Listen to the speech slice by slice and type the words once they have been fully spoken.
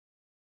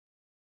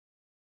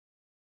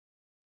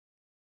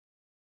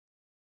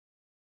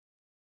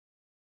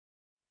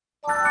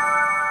And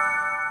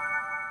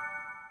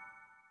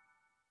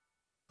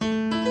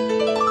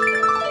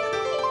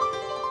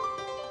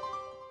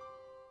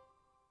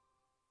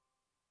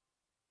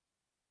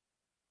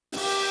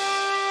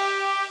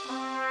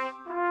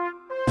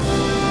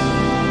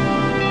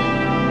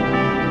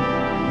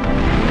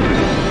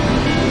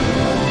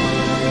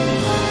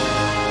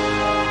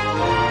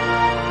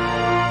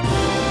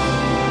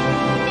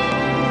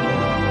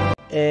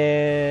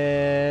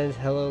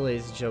hello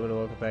ladies and gentlemen,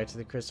 welcome back to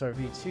the Chris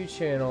RV2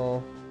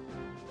 channel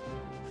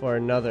for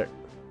another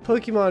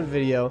Pokemon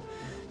video.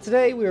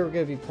 Today we are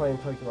going to be playing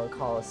Pokemon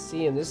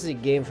Colosseum. This is a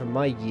game from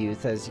my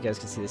youth. As you guys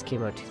can see, this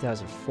came out in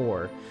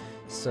 2004.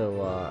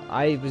 So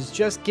I was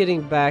just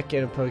getting back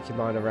into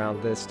Pokemon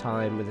around this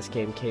time when this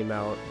game came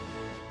out.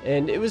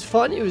 And it was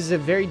fun. It was a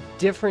very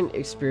different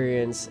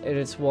experience, and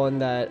it's one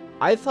that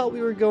I thought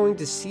we were going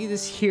to see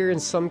this here in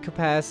some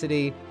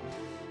capacity,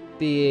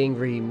 being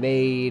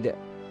remade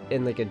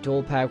in like a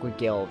dual pack with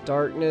Gale of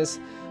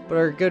Darkness. But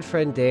our good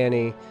friend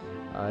Danny,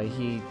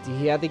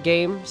 he had the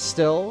game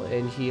still,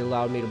 and he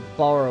allowed me to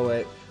borrow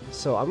it,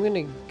 so I'm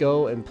gonna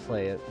go and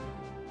play it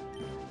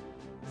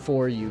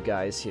for you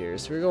guys here.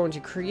 So we're going to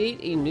create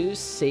a new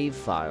save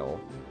file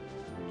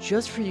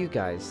just for you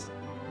guys,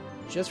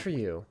 just for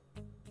you.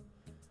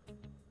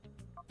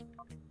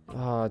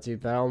 Oh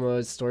dude, battle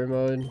mode, story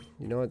mode,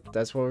 you know what,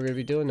 that's what we're gonna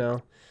be doing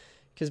now.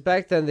 Because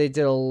back then they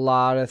did a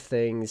lot of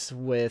things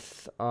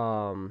with,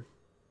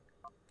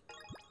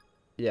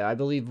 yeah, I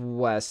believe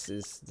Wes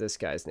is this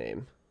guy's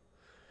name.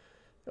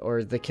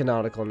 Or the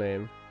canonical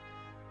name.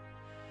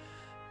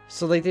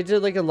 So like they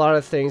did like a lot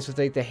of things with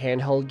like the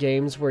handheld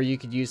games where you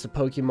could use the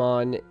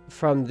Pokemon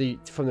from the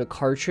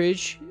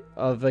cartridge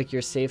of like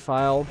your save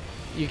file.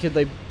 You could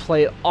like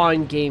play it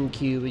on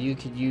GameCube, you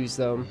could use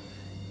them.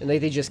 And like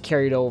they just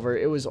carried over.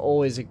 It was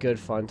always a good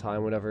fun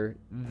time whenever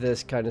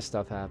this kind of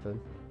stuff happened.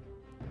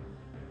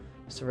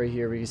 So right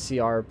here we can see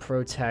our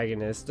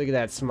protagonist. Look at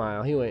that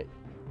smile. He went,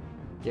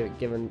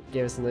 gave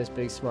us a nice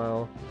big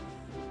smile.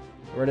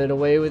 Running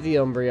away with the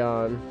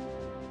Umbreon.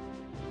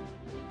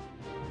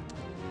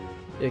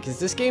 Yeah, because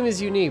this game is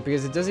unique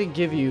because it doesn't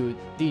give you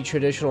the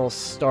traditional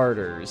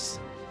starters.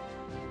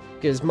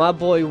 Because my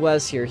boy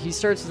Wes here, he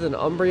starts with an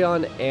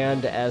Umbreon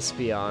and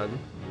Espeon.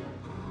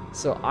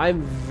 So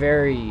I'm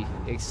very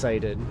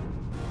excited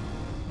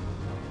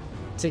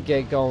to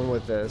get going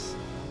with this.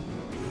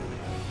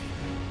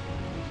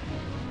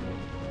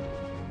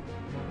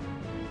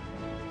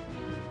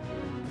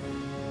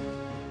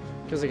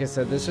 Because like I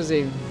said, this was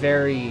a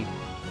very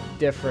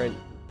different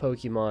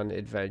Pokemon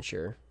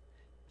adventure.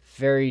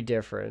 Very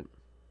different.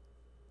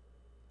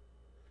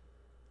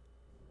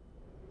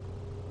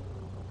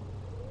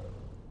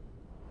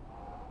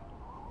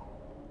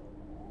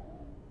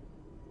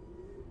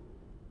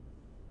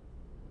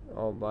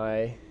 Oh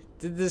my.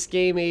 Did this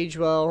game age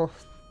well?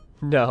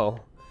 No.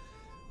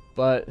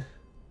 But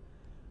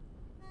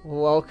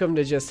welcome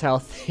to just how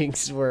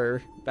things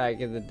were back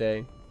in the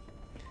day.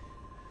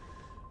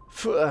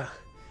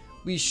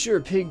 We sure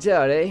pigged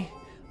out, eh?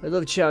 I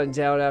love chowing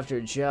down after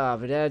a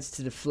job. It adds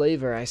to the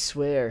flavor, I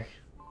swear.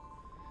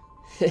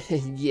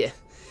 Yeah.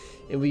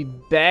 And we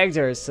bagged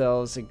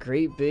ourselves a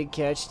great big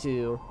catch,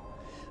 too.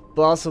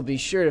 Boss will be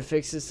sure to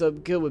fix this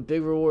up good with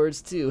big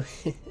rewards, too.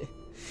 It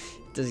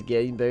doesn't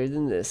get any better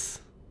than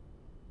this.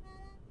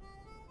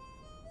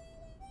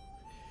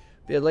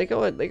 But yeah, like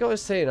I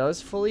was saying, I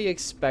was fully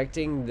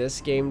expecting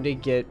this game to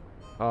get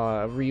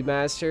a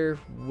remaster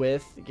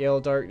with Gale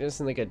of Darkness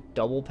and like a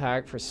double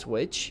pack for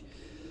Switch.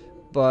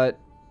 But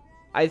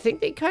I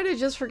think they kind of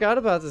just forgot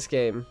about this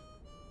game.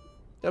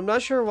 I'm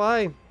not sure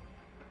why.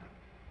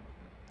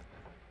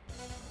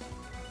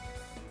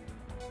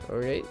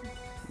 Alright,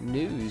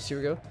 news, here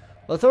we go.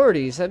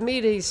 Authorities have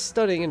made a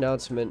stunning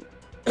announcement.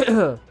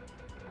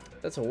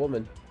 That's a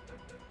woman.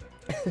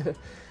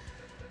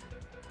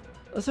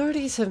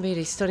 Authorities have made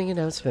a stunning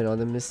announcement on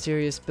the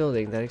mysterious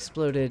building that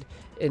exploded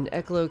in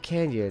Echo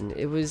Canyon.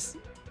 It was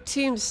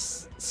Team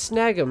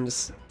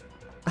Snagum's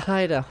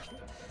hideout.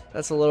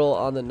 That's a little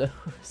on the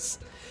nose.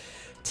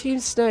 Team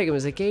Snagum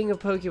is a gang of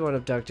Pokemon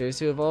abductors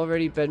who have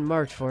already been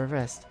marked for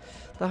arrest.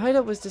 The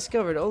hideout was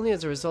discovered only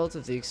as a result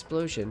of the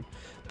explosion.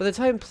 By the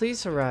time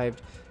police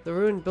arrived, the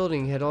ruined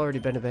building had already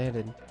been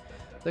abandoned.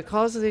 The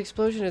cause of the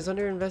explosion is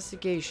under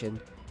investigation.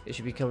 It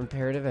should become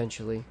apparent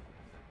eventually.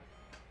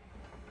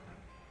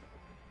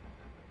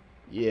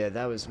 Yeah,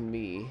 that was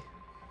me.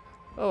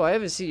 Oh, I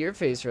haven't seen your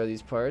face around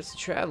these parts. A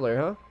traveler,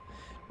 huh?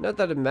 Not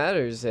that it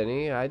matters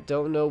any. I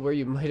don't know where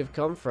you might have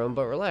come from,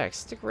 but relax.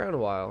 Stick around a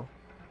while.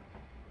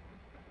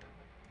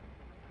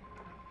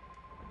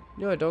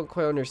 You know, I don't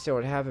quite understand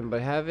what happened,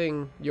 but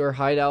having your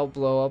hideout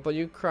blow up on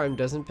you, crime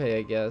doesn't pay,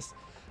 I guess.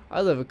 I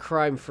live a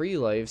crime-free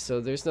life,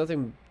 so there's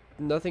nothing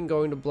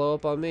going to blow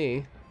up on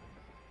me.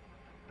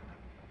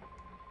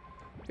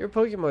 You're a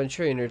Pokemon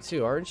trainer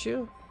too, aren't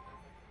you?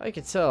 I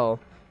can tell.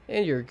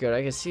 And you're good.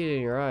 I can see it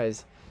in your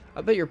eyes.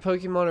 I bet your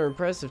Pokemon are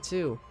impressive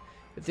too.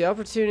 If the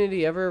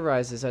opportunity ever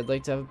arises, I'd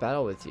like to have a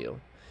battle with you.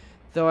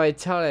 Though I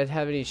doubt I'd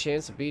have any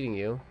chance of beating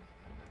you.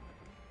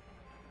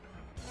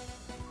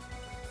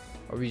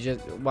 Are we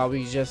just... Wow,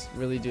 we just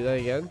really do that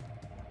again?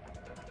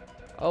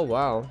 Oh,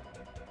 wow.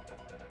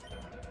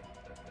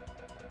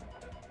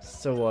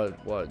 So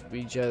what?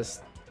 We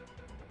just...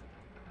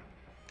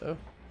 Oh.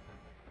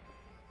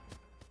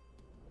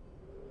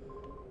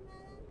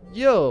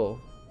 Yo!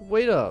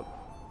 Wait up.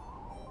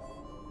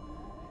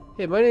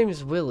 Hey, my name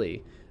is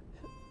Willie.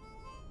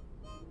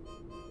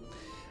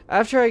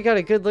 After I got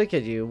a good look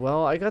at you,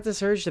 well, I got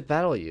this urge to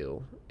battle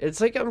you.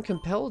 It's like I'm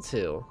compelled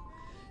to.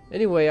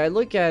 Anyway, I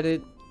look at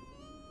it...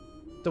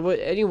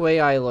 Any way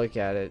I look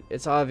at it,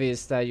 it's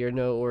obvious that you're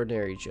no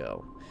ordinary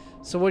Joe.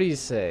 So what do you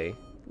say?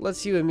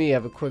 Let's you and me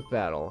have a quick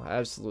battle.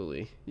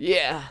 Absolutely.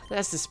 Yeah,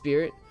 that's the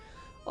spirit.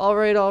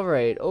 Alright,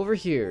 over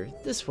here.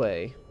 This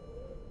way.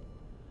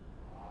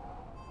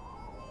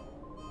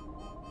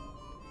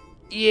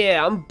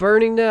 Yeah, I'm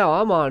burning now.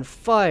 I'm on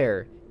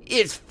fire.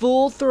 It's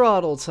full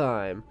throttle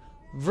time.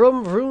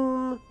 Vroom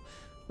vroom.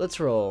 Let's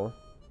roll.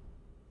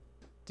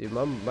 Dude,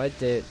 my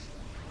did.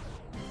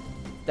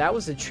 That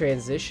was a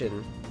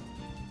transition.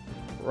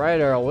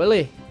 Right, Earl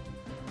Willie.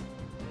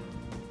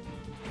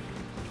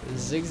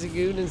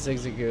 Zigzagoon and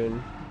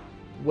Zigzagoon.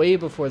 Way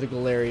before the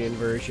Galarian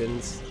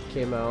versions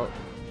came out.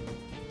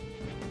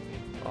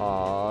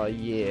 Aw,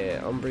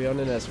 yeah. Umbreon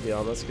and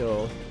Espeon. Let's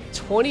go.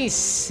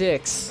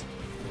 26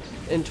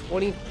 and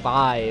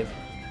 25.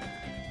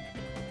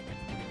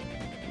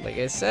 Like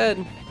I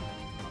said.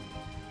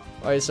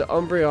 Alright, so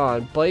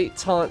Umbreon. Bite,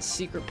 Taunt,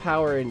 Secret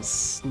Power, and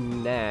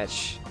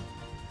Snatch.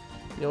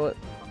 You know what?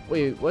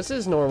 Wait, what's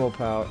his normal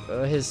power?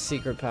 His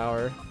secret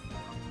power.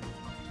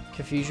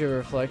 Confusion,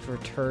 Reflect,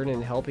 Return,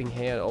 and Helping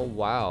Hand. Oh,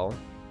 wow.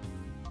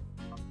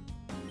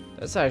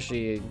 That's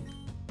actually a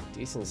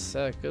decent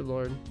set. Good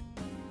lord.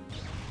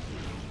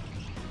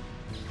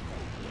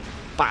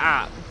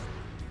 Bah!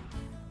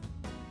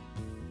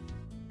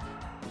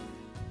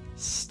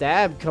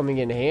 Stab coming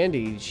in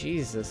handy.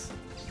 Jesus.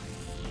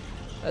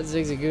 That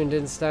Zigzagoon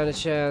didn't stand a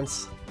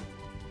chance.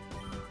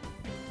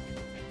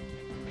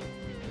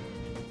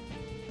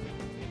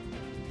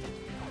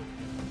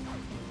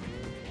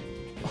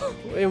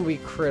 And we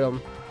crit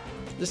him.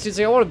 This dude's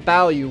like, I want to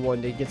battle you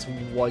one day. Gets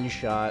one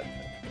shot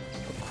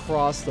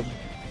across the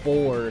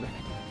board.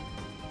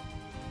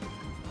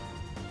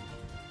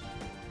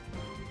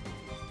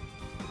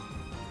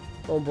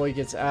 Oh boy,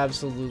 gets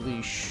absolutely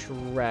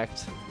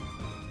shreked.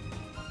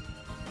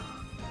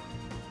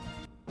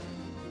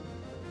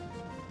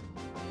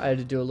 I had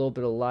to do a little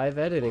bit of live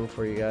editing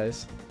for you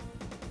guys.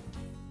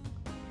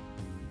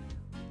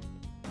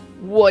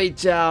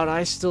 Wiped out.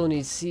 I still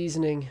need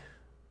seasoning.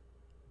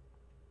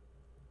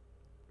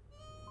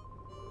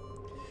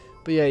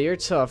 But yeah, you're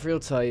tough, real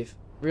tough.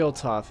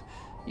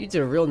 You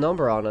did a real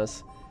number on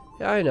us.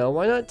 Yeah, I know.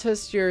 Why not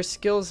test your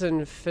skills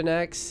in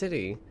Phoenix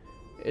City?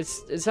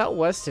 It's out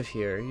west of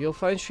here. You'll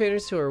find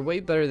trainers who are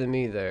way better than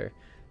me there.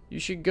 You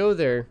should go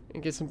there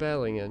and get some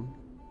battling in.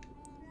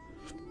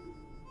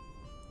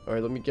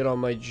 Alright, let me get on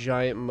my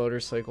giant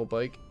motorcycle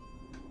bike.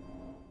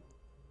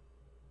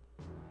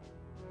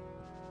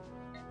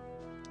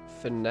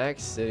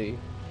 Phoenix City.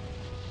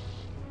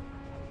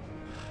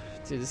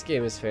 Dude, this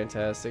game is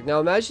fantastic. Now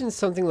imagine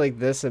something like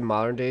this in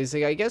modern days.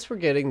 Like, I guess we're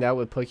getting that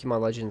with Pokemon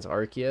Legends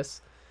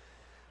Arceus.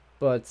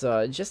 But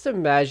just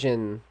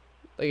imagine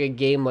like a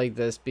game like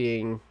this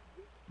being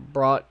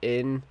brought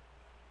in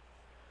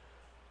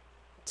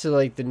to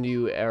like the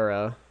new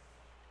era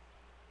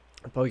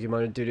of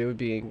Pokemon. Dude, it would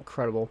be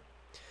incredible.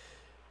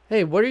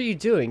 Hey, what are you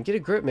doing? Get a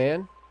grip,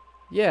 man.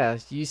 Yeah,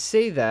 you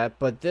say that,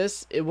 but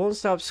it won't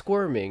stop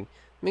squirming.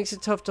 Makes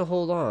it tough to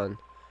hold on.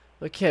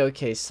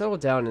 Okay, settle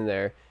down in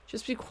there.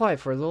 Just be quiet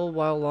for a little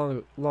while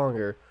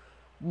longer.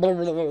 Not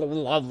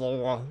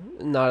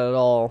at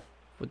all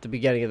with the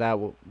beginning of that,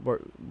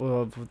 what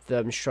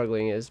them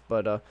struggling is,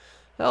 but,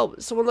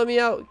 help, someone let me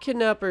out,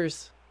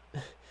 kidnappers.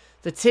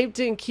 The tape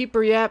didn't keep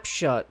her yap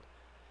shut.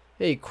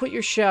 Hey, quit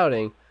your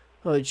shouting.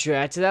 Oh,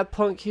 drat, did that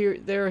punk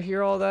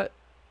hear all that?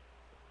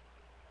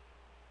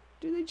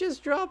 Dude, they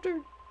just dropped her.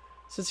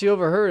 Since you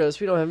overheard us,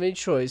 we don't have any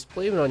choice.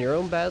 Blame it on your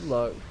own bad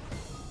luck.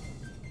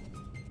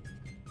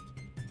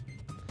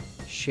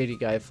 Shady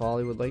guy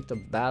Folly would like to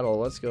battle.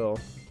 Let's go.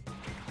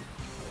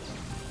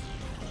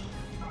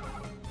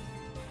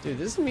 Dude,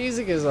 this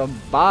music is a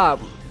bop.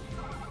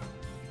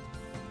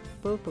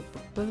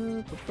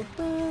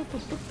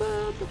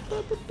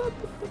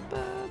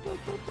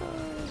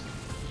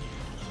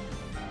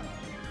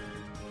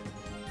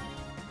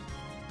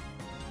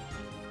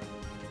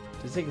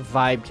 It's like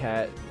Vibe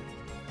Cat.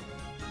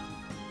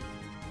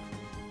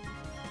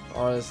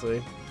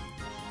 Honestly.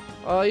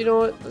 You know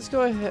what? Let's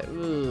go ahead.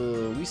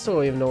 Ooh, we still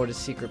don't even know what his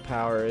secret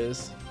power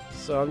is.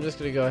 So I'm just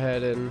gonna go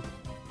ahead and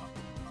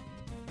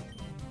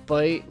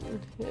bite.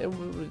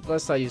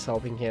 Let's not use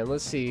Helping Hand.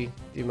 Let's see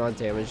the amount of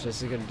damage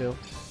this is gonna do.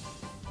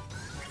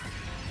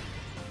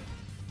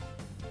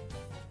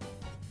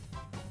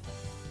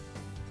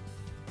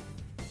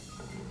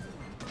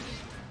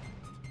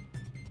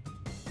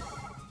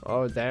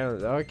 Oh,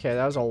 damn. Okay,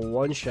 that was a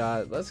one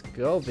shot. Let's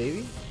go,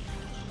 baby.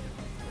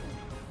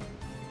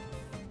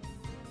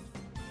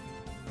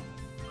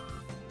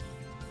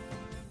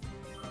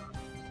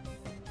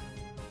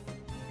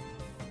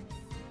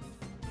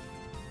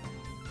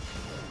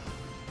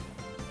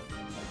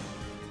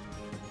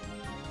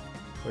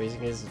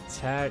 Raising his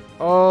attack.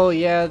 Oh,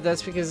 yeah,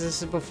 that's because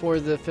this is before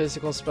the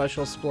physical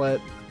special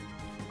split.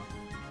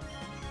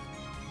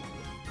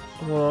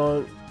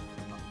 Hold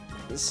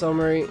on.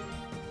 Summary.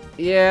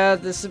 Yeah,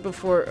 this is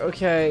before.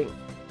 Okay.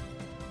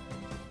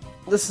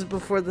 This is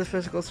before the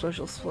physical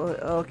special split.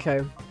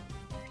 Okay.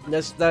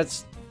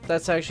 That's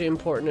actually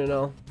important to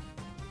know.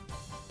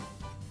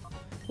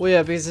 Well,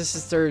 yeah, because this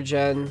is 3rd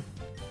gen.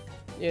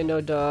 Yeah,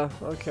 no duh.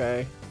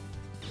 Okay.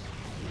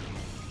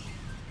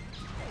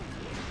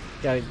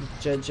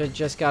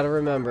 Just gotta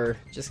remember.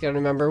 Just gotta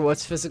remember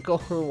what's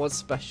physical and what's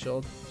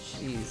special.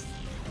 Jeez.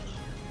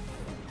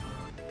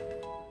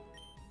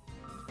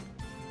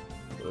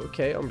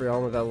 Okay,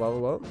 Umbreon with that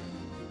level up.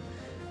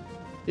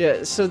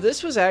 Yeah, so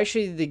this was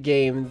actually the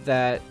game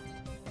that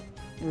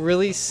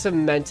really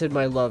cemented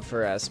my love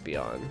for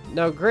Espeon.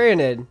 Now,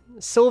 granted,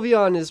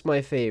 Sylveon is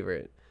my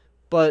favorite.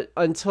 But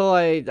until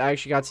I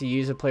actually got to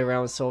use it, play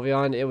around with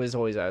Sylveon, it was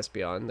always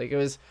Espeon. Like, it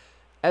was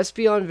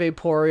Espeon,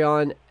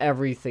 Vaporeon,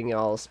 everything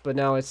else. But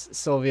now it's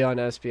Sylveon,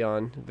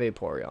 Espeon,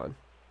 Vaporeon.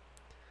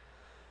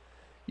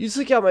 You just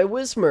look out my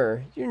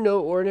Whismur. You're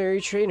no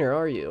ordinary trainer,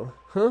 are you?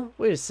 Huh?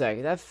 Wait a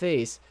second, that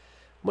face.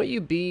 Might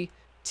you be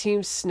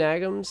Team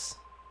Snagums?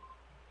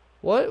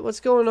 What? What's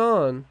going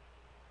on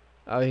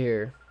out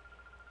here?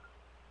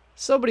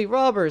 Somebody,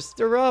 robbers.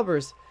 They're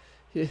robbers.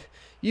 You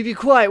be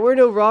quiet. We're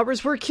no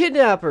robbers. We're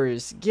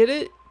kidnappers. Get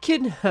it?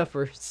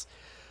 Kidnappers.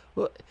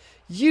 What?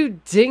 You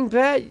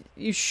dingbat.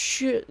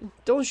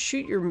 Don't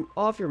shoot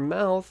off your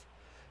mouth.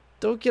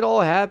 Don't get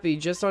all happy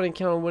just on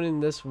account of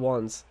winning this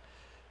once.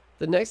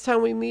 The next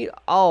time we meet,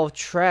 I'll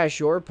trash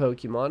your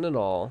Pokemon and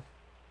all.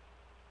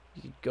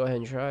 You can go ahead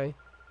and try.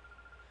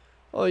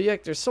 Oh,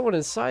 yuck. There's someone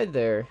inside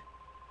there.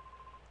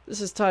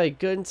 This is tight.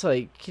 Good and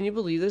tight. Can you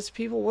believe this,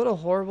 people? What a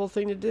horrible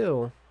thing to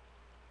do.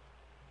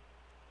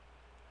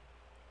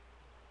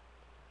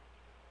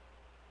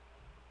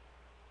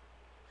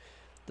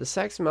 The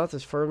sack's mouth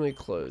is firmly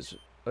closed.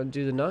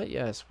 Undo the knot?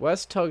 Yes.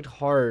 Wes tugged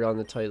hard on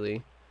the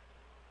tightly.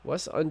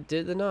 Wes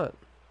undid the knot.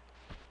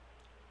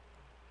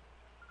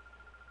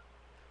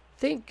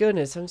 Thank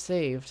goodness I'm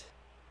saved.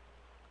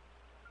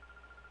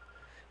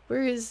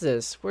 Where is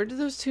this? Where did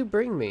those two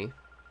bring me?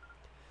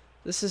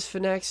 This is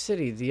Phoenix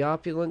City, the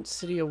opulent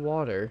city of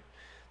water.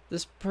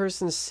 This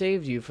person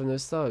saved you from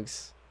those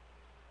thugs.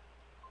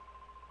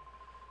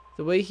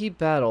 The way he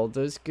battled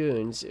those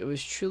goons, it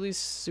was truly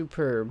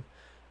superb.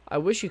 I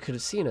wish you could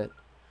have seen it.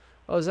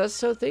 Oh, is that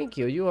so? Thank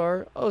you. You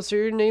are. Oh, so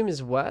your name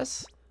is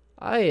Wes?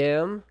 I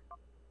am.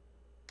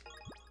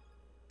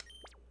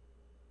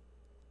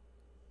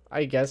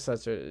 I guess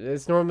that's it.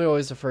 It's normally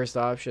always the first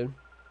option.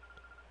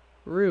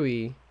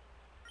 Rui.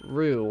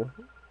 Rue.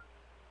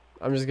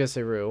 I'm just gonna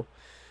say Rue.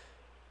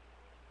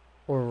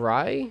 Or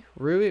Rai?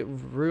 Rui?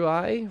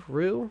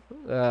 Rue?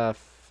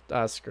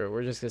 Screw it.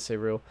 We're just gonna say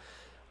Rue.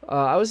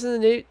 I was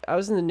in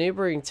the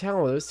neighboring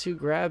town where those two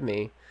grabbed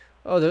me.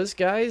 Oh, those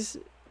guys?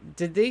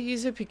 Did they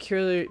use a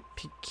peculiar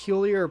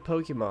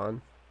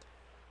Pokemon?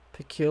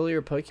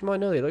 Peculiar Pokemon?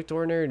 No, they looked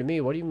ordinary to me.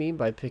 What do you mean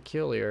by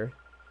peculiar?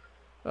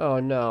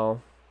 Oh,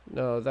 no.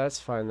 No, that's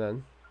fine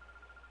then.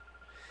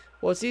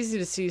 Well, it's easy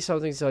to see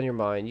something's on your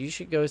mind. You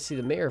should go see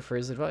the mayor for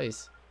his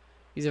advice.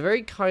 He's a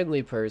very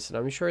kindly person.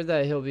 I'm sure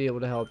that he'll be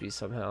able to help you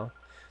somehow.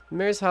 The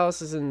mayor's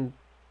house is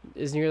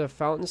near the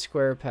Fountain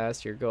Square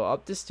past here. Go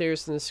up the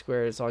stairs in the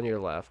square. It's on your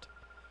left.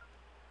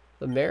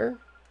 The mayor?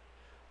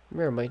 The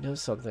mayor might know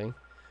something.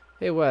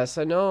 Hey Wes,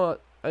 I know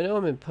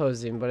I'm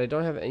imposing, but I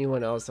don't have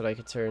anyone else that I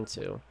could turn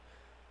to.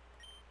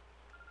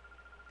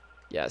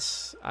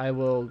 Yes, I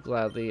will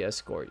gladly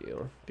escort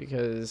you,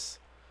 because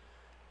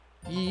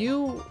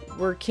you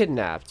were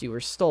kidnapped, you were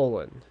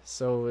stolen,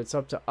 so it's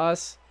up to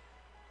us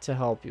to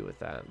help you with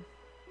that.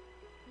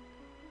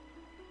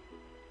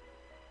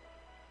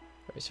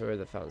 Alright, so we're at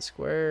the Fountain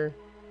Square.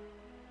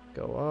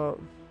 Go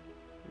up,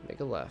 make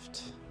a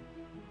left.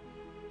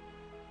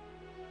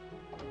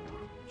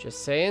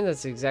 Just saying,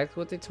 that's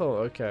exactly what they told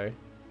me. Okay.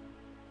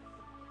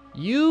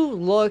 You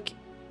look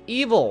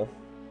evil.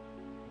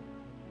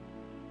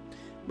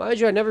 Mind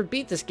you, I never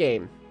beat this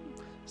game.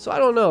 So I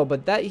don't know,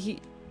 but that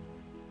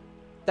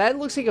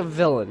looks like a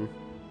villain.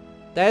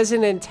 That is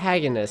an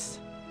antagonist.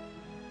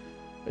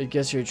 I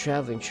guess you're a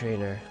traveling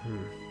trainer.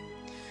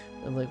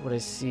 I like what I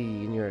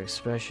see in your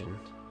expression.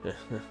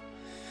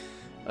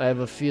 I have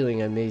a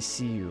feeling I may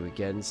see you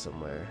again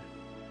somewhere.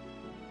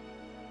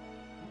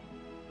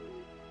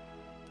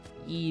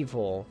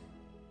 Evil.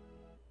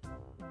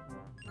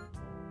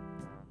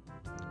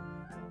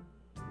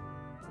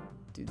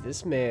 Dude,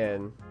 this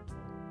man,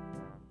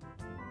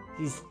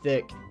 he's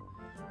thick.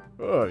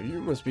 Oh, you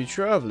must be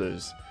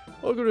travelers.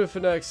 Welcome to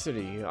Phoenix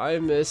City. I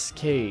am Miss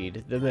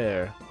Cade, the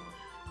mayor.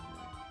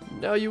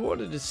 Now you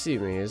wanted to see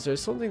me. Is there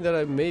something that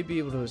I may be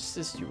able to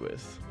assist you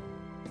with?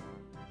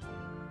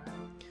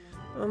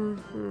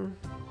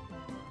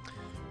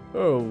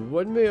 Oh,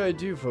 what may I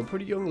do for a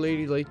pretty young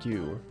lady like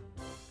you?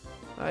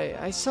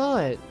 I saw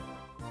it.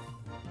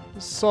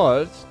 Saw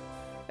it?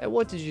 And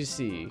what did you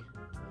see?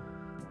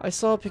 I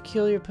saw a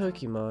peculiar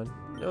Pokemon.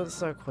 No,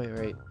 that's not quite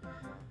right.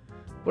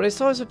 What I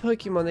saw was a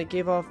Pokemon that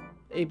gave off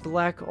a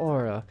black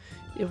aura.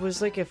 It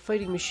was like a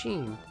fighting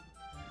machine.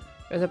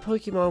 And the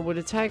Pokemon would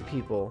attack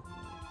people.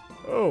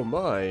 Oh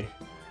my.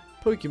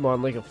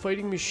 Pokemon like a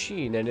fighting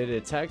machine and it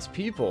attacks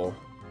people.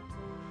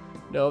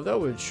 Now if that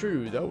were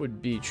true, that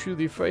would be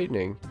truly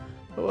frightening.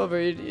 However,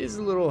 it is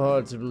a little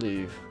hard to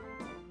believe.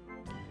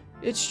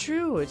 It's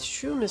true,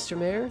 Mr.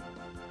 Mayor.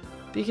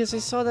 Because I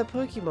saw that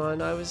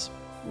Pokemon, I was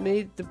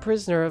made the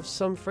prisoner of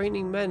some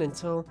frightening men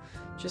until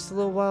just a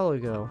little while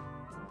ago.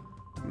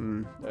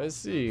 I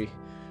see.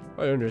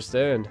 I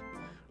understand.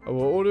 I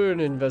will order an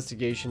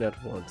investigation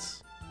at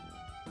once.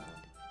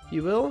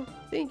 You will?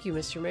 Thank you,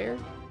 Mr. Mayor.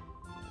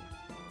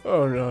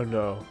 Oh,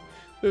 no.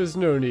 There's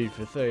no need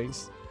for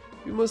thanks.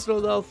 You must not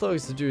allow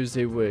thugs to do as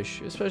they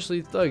wish,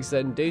 especially thugs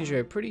that endanger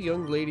a pretty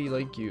young lady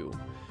like you.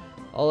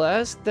 I'll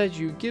ask that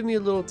you give me a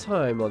little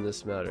time on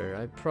this matter.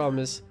 I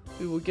promise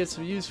we will get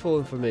some useful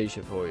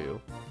information for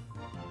you.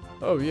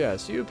 Oh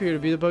yes, you appear to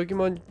be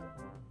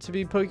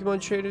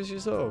Pokemon trainers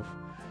yourself.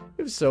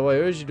 If so, I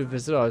urge you to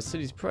visit our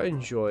city's pride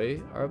and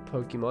joy, our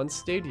Pokemon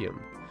Stadium.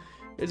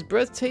 It's a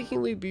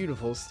breathtakingly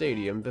beautiful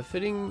stadium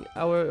befitting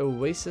our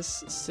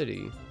oasis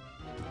city.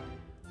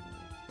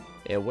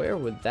 And where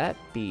would that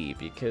be?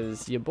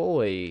 Because your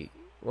boy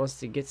wants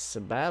to get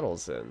some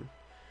battles in.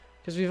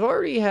 Because we've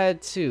already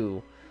had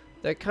two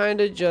that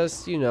kind of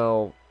just, you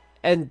know,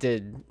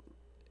 ended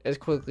as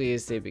quickly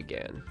as they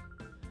began.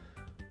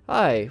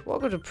 Hi,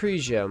 welcome to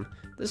Pre-Gym.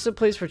 This is a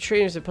place for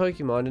trainers of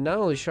Pokemon to not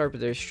only sharpen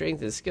their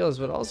strength and skills,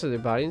 but also their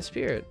body and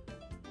spirit.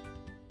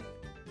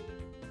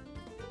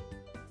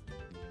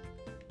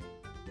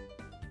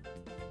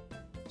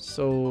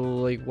 So,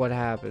 like, what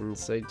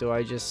happens? Like, do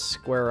I just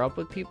square up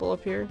with people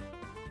up here?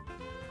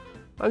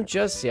 I'm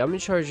Jesse. I'm in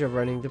charge of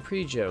running the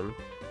Pre-Gym.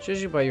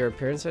 Judging by your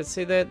appearance, I'd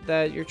say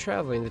that you're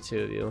traveling, the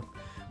two of you.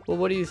 Well,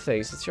 what do you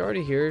think? Since you're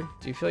already here,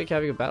 do you feel like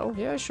having a battle?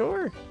 Yeah,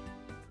 sure.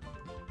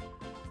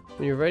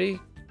 When you're ready,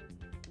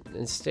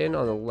 and stand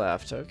on the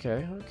left.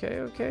 Okay.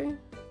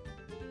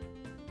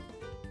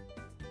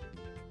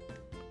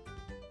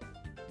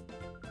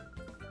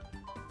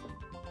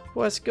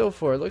 Well, let's go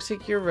for it. Looks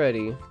like you're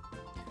ready.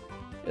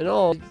 In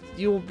all,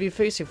 you will be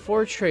facing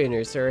 4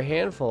 trainers. They're a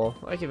handful.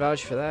 I can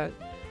vouch for that.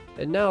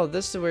 And now,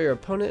 this is where your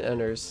opponent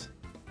enters.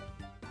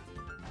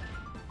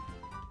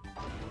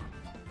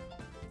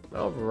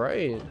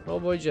 Alright. Oh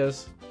boy,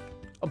 just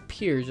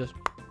appear. Just.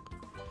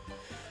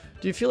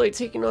 Do you feel like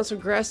taking on some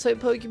grass-type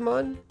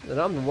Pokemon? Then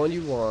I'm the one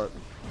you want.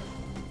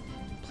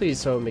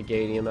 Please throw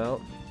Meganium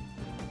out.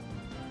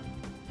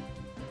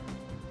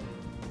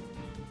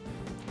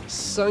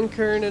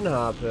 Sunkern and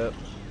Hoppip.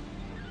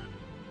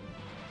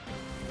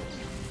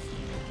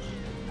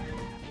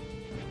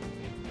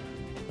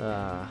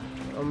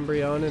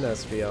 Umbreon and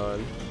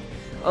Espeon.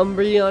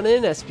 Umbreon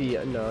and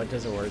Espeon. No, it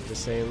doesn't work the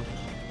same.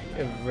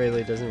 It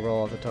really doesn't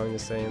roll off the tongue the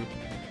same.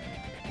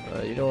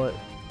 You know what?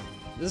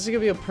 This is gonna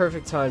be a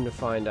perfect time to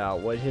find out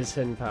what his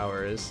hidden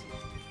power is.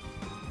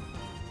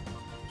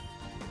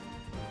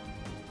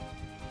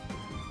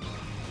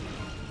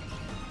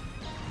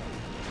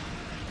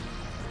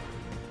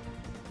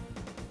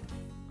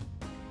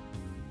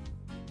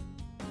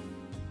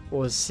 What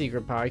was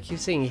secret power? I keep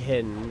saying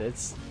hidden.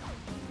 It's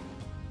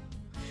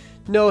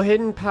no,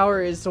 hidden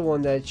power is the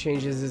one that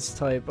changes its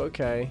type.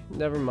 Okay,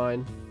 never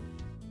mind.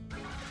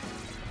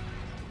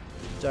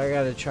 I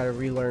gotta try to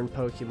relearn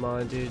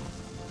Pokemon, dude.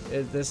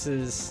 This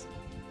is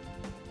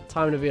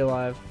time to be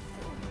alive.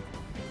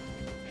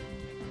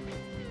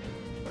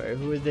 Alright,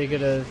 who are they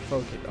gonna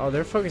focus? Oh,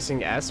 they're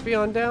focusing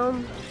Espeon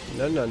down?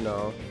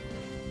 No.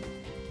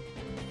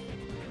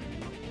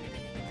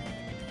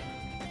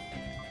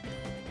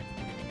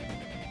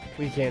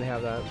 We can't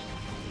have that.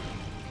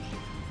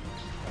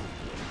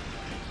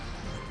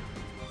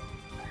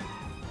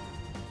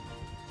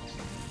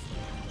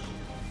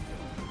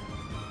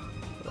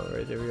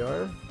 Alright, there we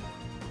are.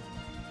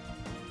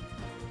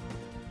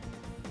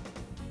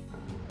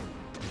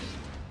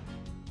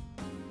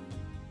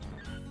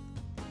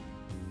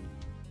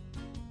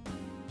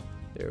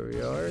 There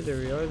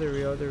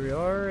we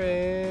are,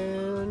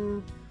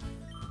 and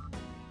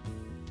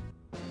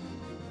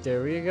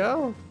there we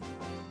go.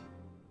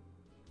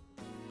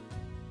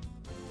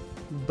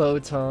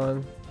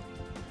 Botan.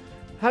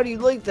 How do you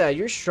like that?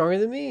 You're stronger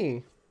than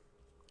me.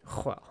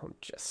 Well, I'm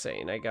just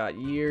saying, I got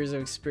years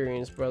of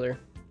experience, brother.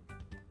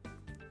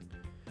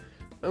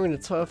 I'm gonna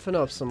toughen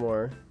up some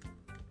more.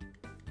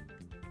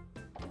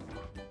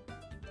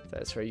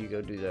 That's right, you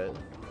go do that.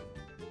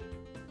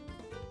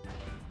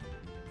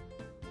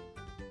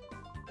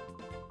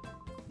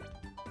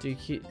 Do you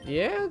keep...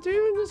 Yeah,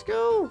 dude, let's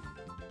go!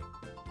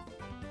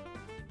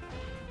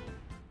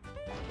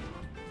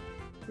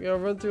 We gotta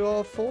run through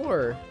all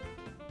 4.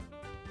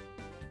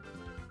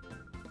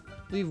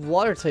 Leave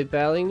water type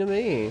battling to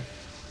me.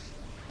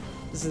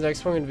 This is the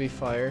next one gonna be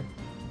fire.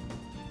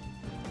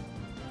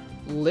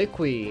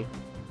 Liqui.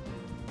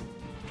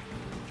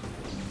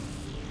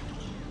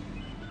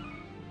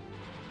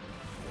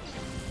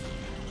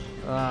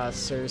 Ah,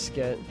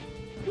 Surskit.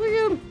 Look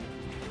at him!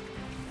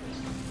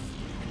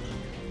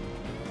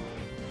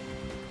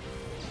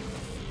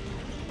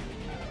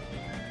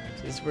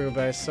 This brings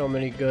back so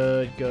many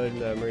good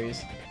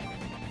memories.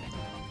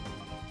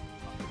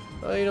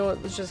 Oh, you know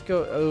what? Let's just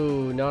go.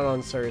 Oh, not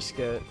on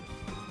Surskit.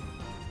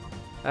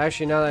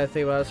 Actually, now that I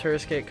think about it,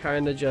 Surskit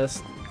kind of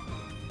just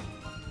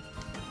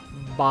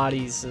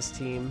bodies this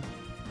team.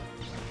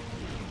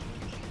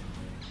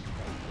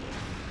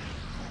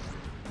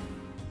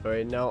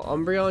 Alright, now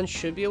Umbreon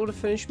should be able to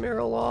finish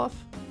Meryl off.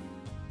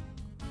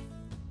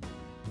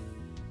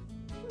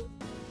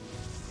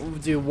 We'll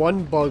do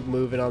one bug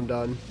move and I'm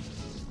done.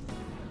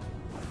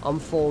 I'm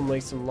folding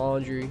like some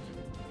laundry.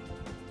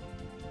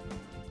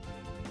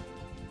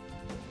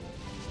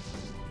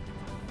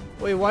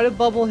 Wait, why did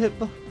Bubble hit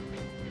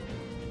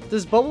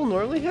Does Bubble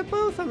normally hit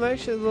both? I'm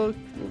actually a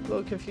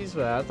little confused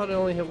with that. I thought it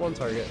only hit one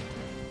target.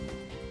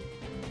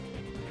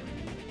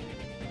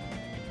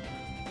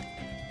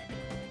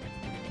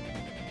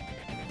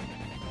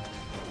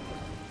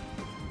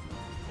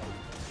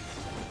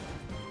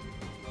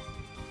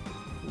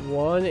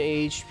 One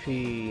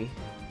HP.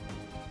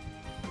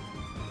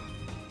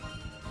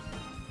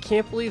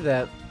 Can't believe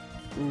that.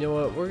 You know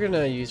what? We're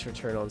gonna use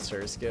Return on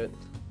Surskit.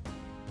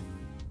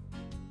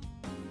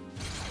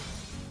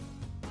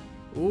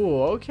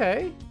 Ooh,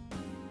 okay.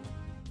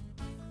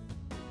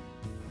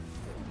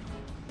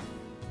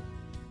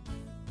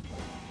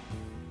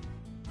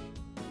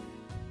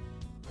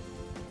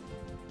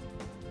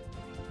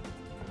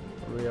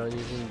 We're on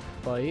using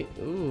Bite.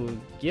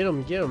 Ooh, get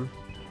him, get him.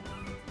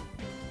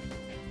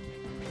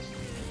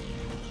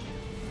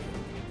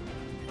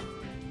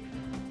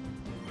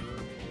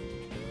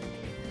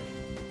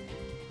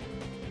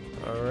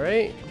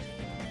 Alright.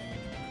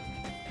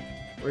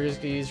 We're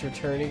just gonna use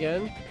Return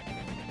again.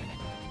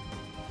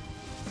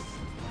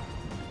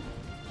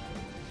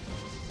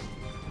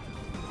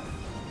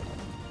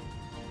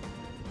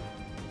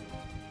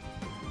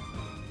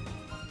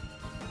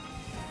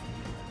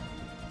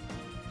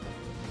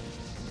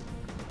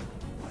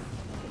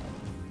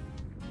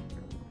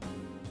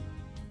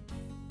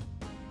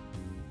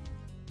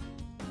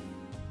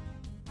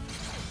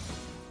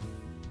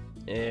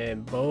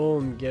 And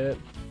boom, get it.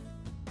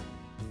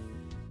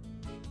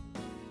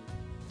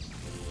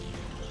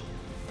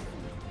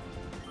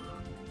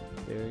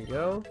 There we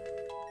go.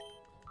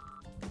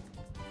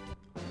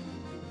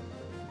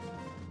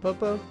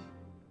 Popo.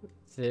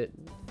 That's it.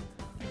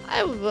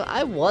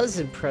 I was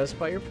impressed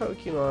by your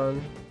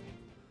Pokemon.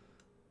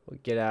 We'll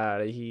get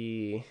out of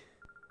here.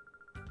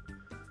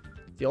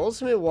 The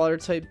ultimate water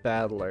type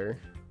battler.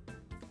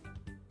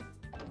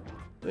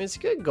 I mean, it's a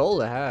good goal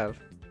to have.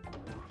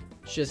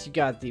 It's just you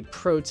got the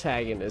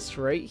protagonist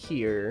right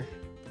here.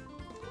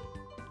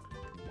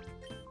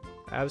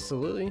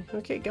 Absolutely.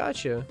 Okay,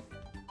 gotcha.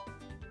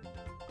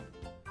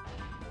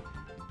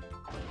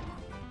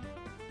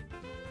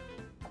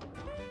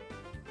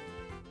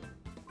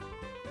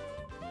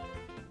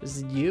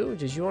 Is it you?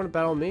 Did you want to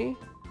battle me?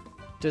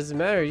 Doesn't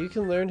matter. You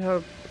can learn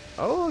how.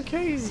 Oh,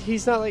 okay.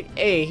 He's not like,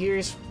 hey,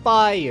 here's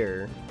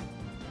fire.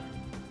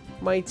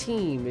 My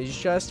team is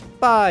just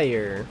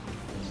fire.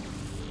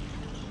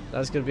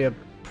 That's gonna be a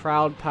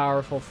proud,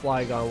 powerful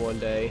Flygon one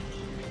day.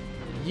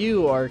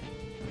 You are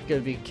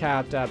gonna be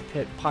capped at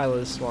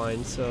Pilot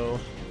Swine, so.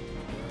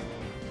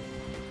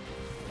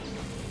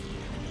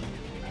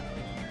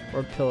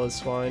 Or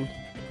Piloswine.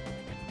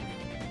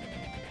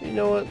 You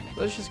know what?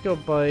 Let's just go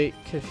Bite,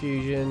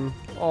 Confusion,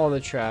 all in the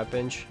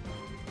Trapinch.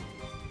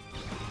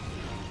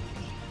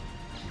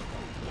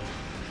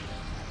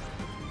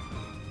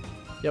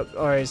 Yep,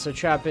 alright, so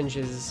Trapinch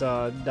is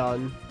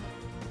done.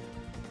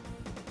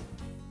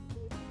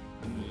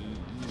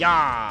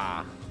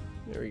 Yeah!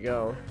 There we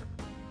go.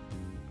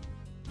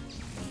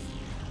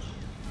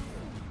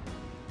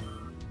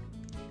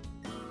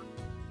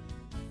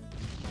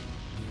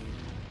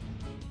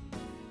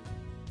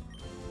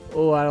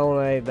 Oh, I don't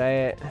like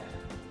that.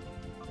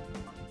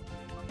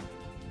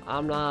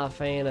 I'm not a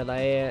fan of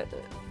that.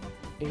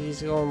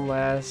 He's going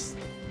last.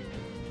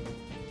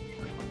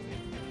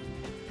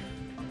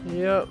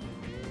 Yep.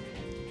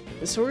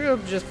 So we're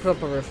gonna just put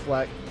up a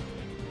Reflect.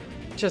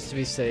 Just to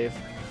be safe.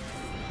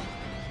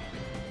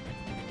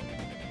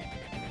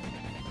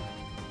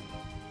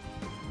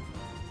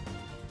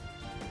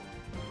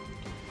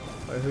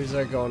 Alright, who's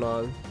that going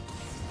on?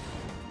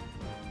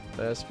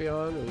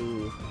 Espeon?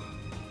 Ooh.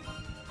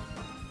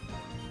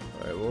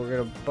 Alright, well, we're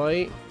gonna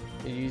Bite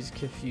and use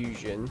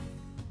Confusion.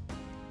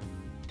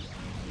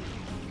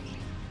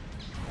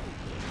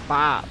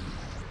 Bop!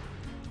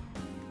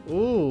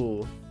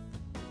 Ooh.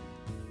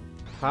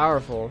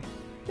 Powerful.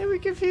 Yeah, we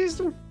confused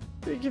him.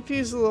 We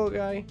confused the little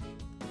guy.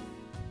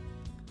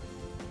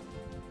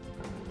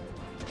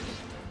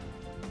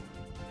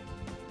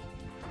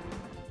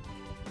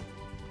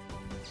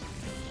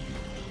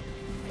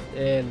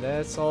 And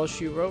that's all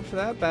she wrote for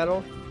that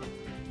battle.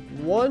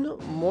 One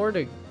more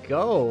to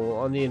go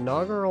on the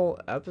inaugural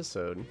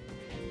episode.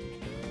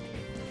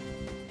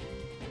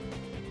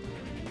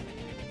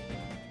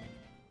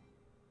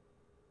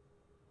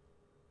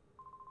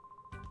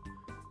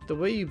 The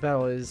way you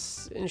battle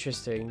is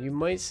interesting. You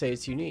might say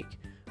it's unique.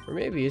 Or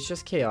maybe it's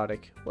just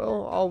chaotic.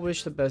 Well, I'll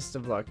wish the best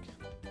of luck.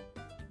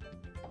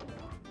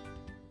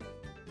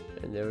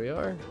 And there we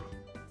are.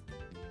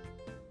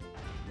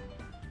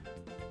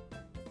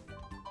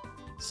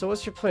 So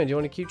what's your plan? Do you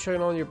want to keep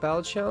trying on your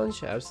battle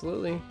challenge?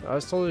 Absolutely. I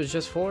was told it was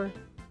just 4.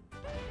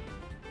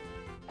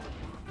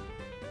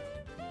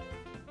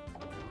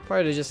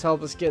 Probably to just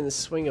help us get in the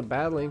swing of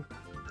battling.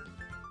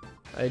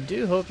 I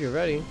do hope you're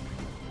ready.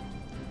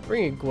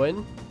 Bring it,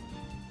 Gwen.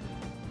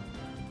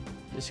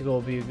 This is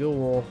gonna be a good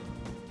one.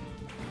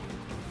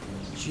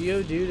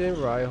 Geodude and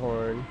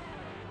Rhyhorn.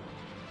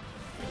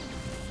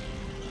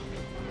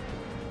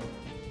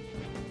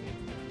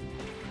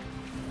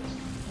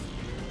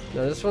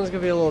 Now this one's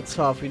gonna be a little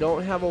tough. We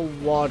don't have a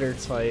water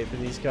type,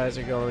 and these guys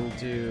are going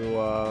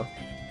to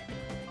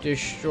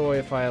destroy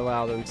if I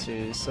allow them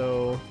to.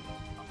 So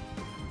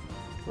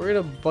we're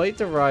gonna bite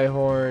the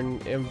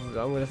Rhyhorn, and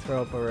I'm gonna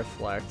throw up a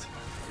Reflect,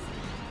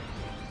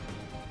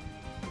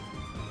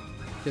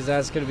 because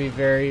that's gonna be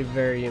very,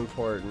 very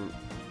important.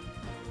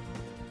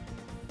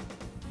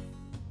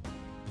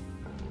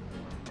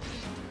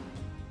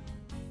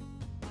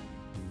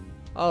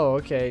 Oh,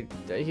 okay.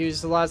 He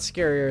was a lot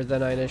scarier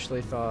than I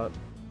initially thought.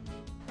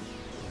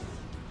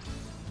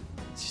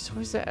 It's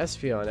always that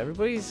Espeon.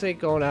 Everybody's like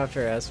going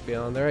after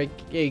Espeon. They're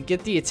like, hey,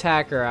 get the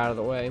attacker out of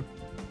the way.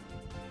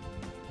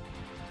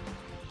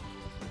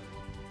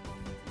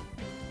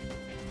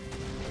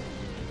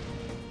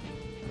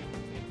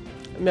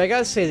 I mean, I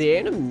gotta say, the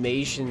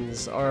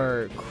animations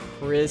are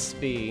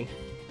crispy.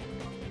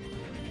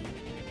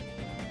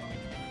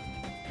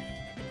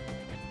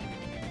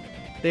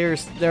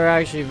 They're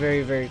actually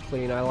very, very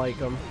clean. I like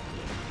them.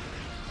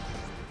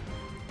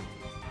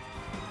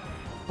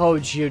 Oh,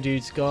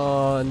 Geodude's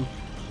gone.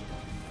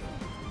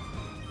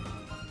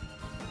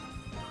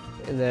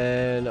 And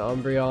then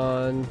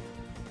Umbreon.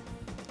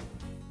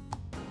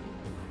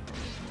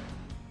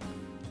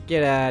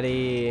 Get out of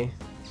here.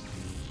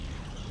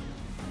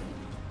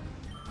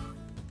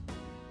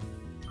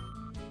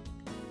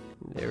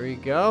 There we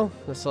go.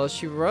 That's all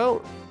she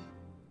wrote.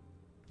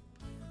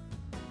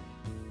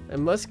 I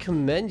must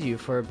commend you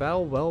for a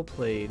battle well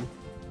played.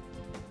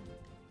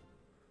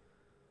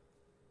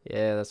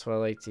 Yeah, that's what I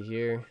like to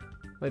hear.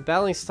 My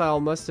battling style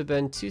must have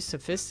been too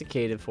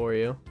sophisticated for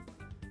you.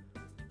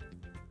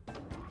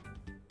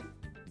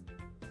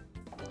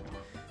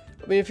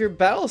 I mean, if your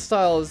battle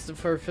style is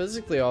for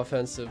physically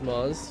offensive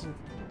mons, you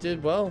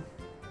did well.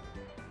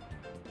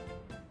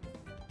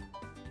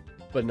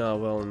 But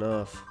not well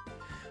enough.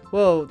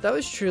 Whoa, that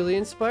was truly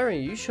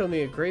inspiring. You showed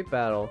me a great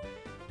battle.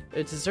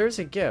 It deserves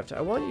a gift.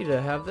 I want you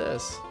to have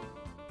this.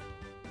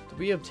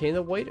 We obtain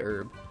the white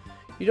herb.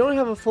 You don't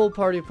have a full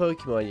party of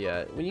Pokemon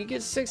yet. When you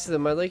get 6 of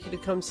them, I'd like you to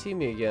come see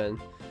me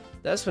again.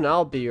 That's when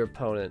I'll be your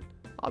opponent.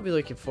 I'll be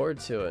looking forward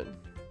to it.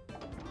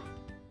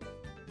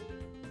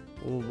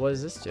 Well, what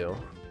does this do?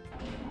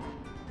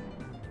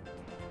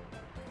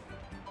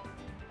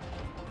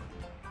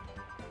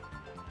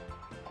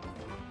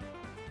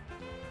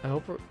 I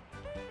hope we're...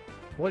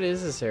 What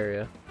is this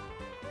area?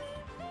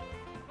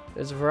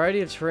 There's a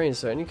variety of terrain,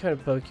 so any kind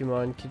of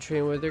Pokemon can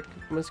train where they're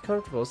most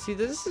comfortable. See,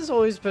 this has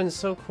always been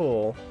so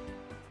cool.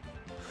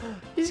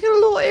 He's got a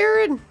little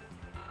Arid!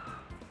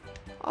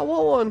 I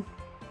want one!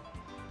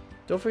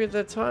 Don't forget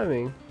that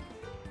timing.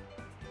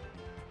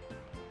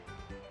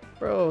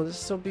 Bro, this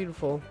is so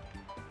beautiful.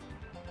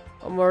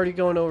 I'm already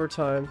going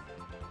overtime.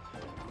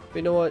 But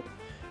you know what?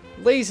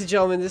 Ladies and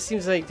gentlemen, this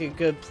seems like a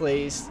good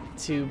place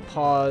to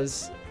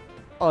pause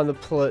on the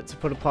put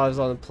a pause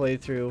on the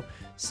playthrough.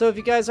 So if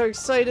you guys are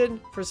excited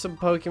for some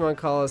Pokemon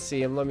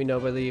Colosseum, let me know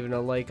by leaving a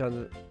like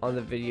on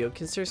the video.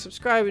 Consider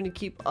subscribing to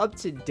keep up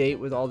to date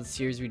with all the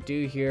series we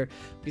do here,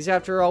 because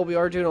after all, we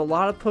are doing a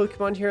lot of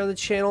Pokemon here on the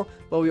channel,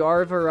 but we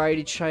are a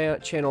variety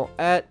channel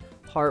at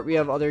heart. We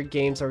have other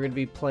games that we're going to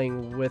be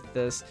playing with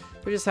this.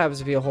 There just happens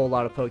to be a whole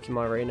lot of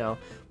Pokemon right now.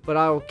 But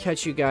I will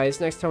catch you guys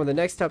next time with the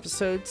next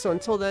episode. So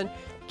until then,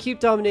 keep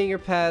dominating your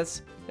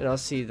paths, and I'll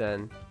see you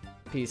then.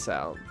 Peace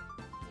out.